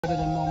Better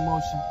than no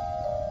motion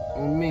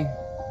on me,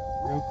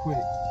 real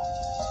quick.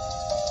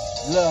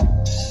 Love,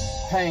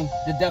 pain,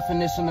 the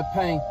definition of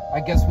pain. I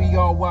guess we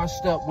all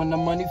washed up when the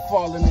money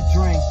fall in the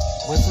drain.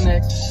 What's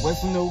next?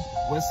 What's new?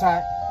 What's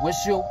hot?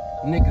 What's you?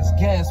 Niggas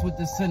gas with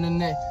this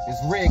internet. It's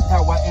rigged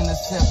how I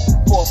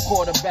intercept. Fourth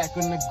quarterback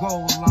on the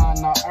goal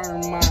line. I earn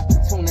mine.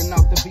 Tuning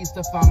out the beast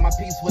to find my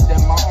peace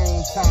within my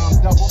own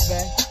time. Double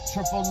back,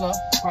 triple up,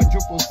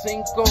 quadruple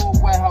cinco.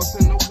 Warehouse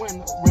in the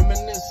winter,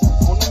 reminiscing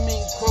on the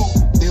mean crew.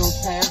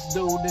 Bills past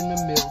due, then the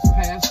mills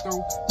pass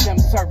through. Them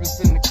service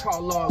in the car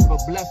log,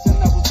 but blessing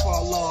never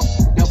fall off.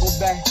 Double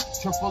back,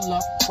 triple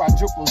up,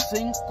 quadruple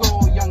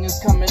cinco. Young is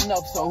coming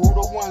up, so who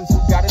the ones who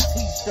gotta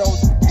teach those?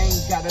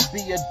 Ain't gotta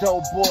be a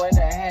dope boy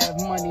to have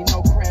money,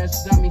 no crash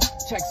dummy.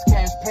 Checks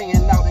cash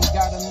paying out and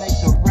gotta make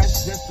the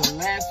rest just to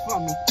last for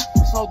me.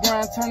 So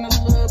grind turn a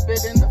little bit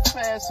into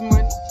fast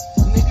money.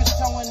 Niggas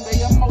showing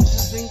their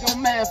emotions and go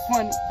mad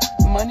funny.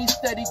 Money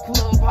steady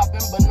club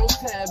hopping, but no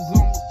tabs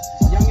on me.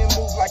 Young and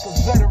move like a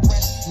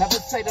veteran. Never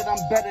say that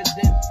I'm better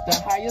than the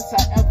highest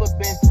I ever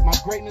been. My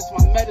greatness,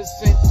 my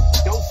medicine.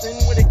 Dosing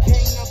with a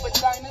king of a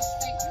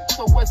dynasty.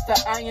 So what's the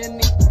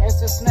irony?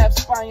 Instant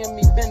snaps spying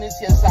me. Business,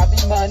 yes, I be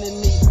minding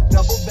me.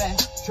 Double back,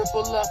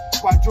 triple up,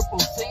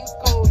 quadruple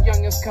cinco.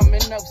 Young is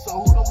coming up,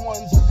 so who the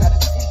ones who gotta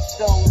teach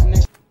those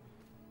niggas?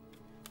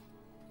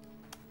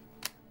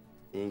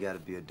 You ain't gotta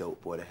be a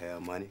dope boy to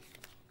have money.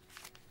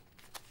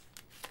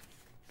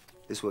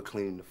 This what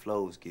cleaning the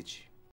flows get you.